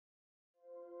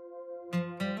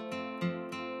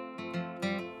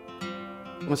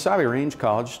Mesabi Range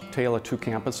College, tale of two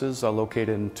campuses located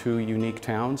in two unique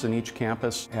towns, and each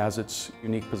campus has its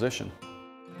unique position.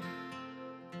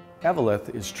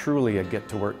 Eveleth is truly a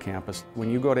get-to-work campus.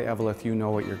 When you go to Eveleth, you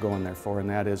know what you're going there for, and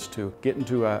that is to get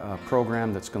into a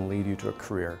program that's going to lead you to a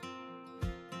career.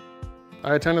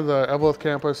 I attended the Eveleth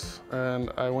campus,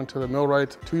 and I went to the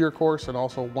millwright 2-year course and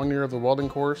also 1 year of the welding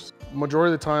course.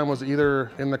 Majority of the time was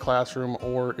either in the classroom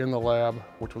or in the lab,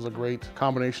 which was a great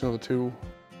combination of the two.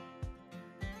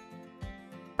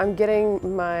 I'm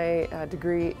getting my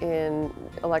degree in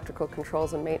electrical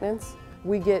controls and maintenance.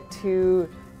 We get to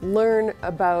learn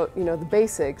about, the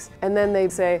basics, and then they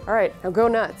say, all right, now go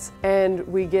nuts. And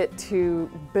we get to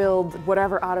build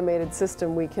whatever automated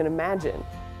system we can imagine.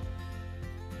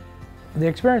 The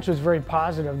experience was very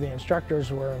positive. The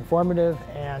instructors were informative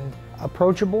and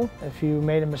approachable. If you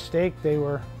made a mistake, they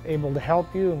were able to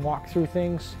help you and walk through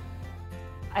things.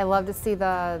 I love to see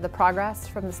the progress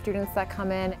from the students that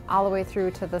come in all the way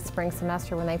through to the spring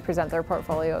semester when they present their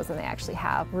portfolios and they actually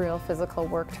have real physical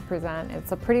work to present.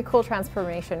 It's a pretty cool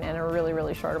transformation in a really,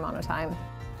 really short amount of time.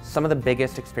 Some of the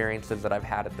biggest experiences that I've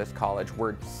had at this college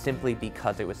were simply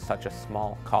because it was such a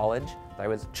small college. I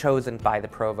was chosen by the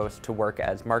provost to work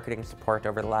as marketing support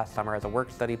over the last summer as a work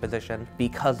study position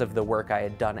because of the work I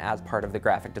had done as part of the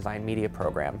graphic design media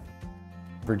program.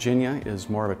 Virginia is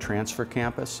more of a transfer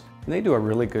campus, and they do a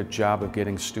really good job of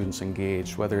getting students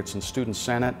engaged, whether it's in student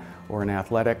senate or in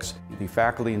athletics. The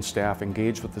faculty and staff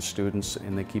engage with the students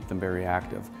and they keep them very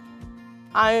active.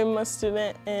 I'm a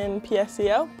student in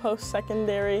PSEO,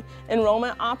 post-secondary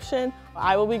enrollment option.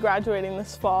 I will be graduating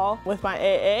this fall with my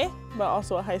AA, but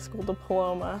also a high school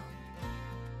diploma.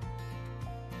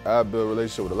 I built a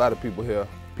relationship with a lot of people here,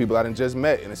 people I done just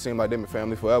met, and it seemed like they're my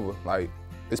family forever. Like,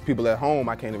 there's people at home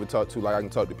I can't even talk to like I can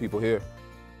talk to people here.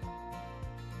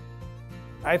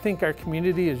 I think our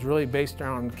community is really based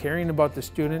around caring about the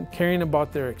student, caring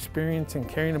about their experience, and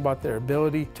caring about their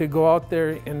ability to go out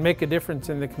there and make a difference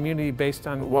in the community based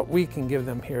on what we can give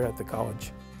them here at the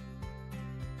college.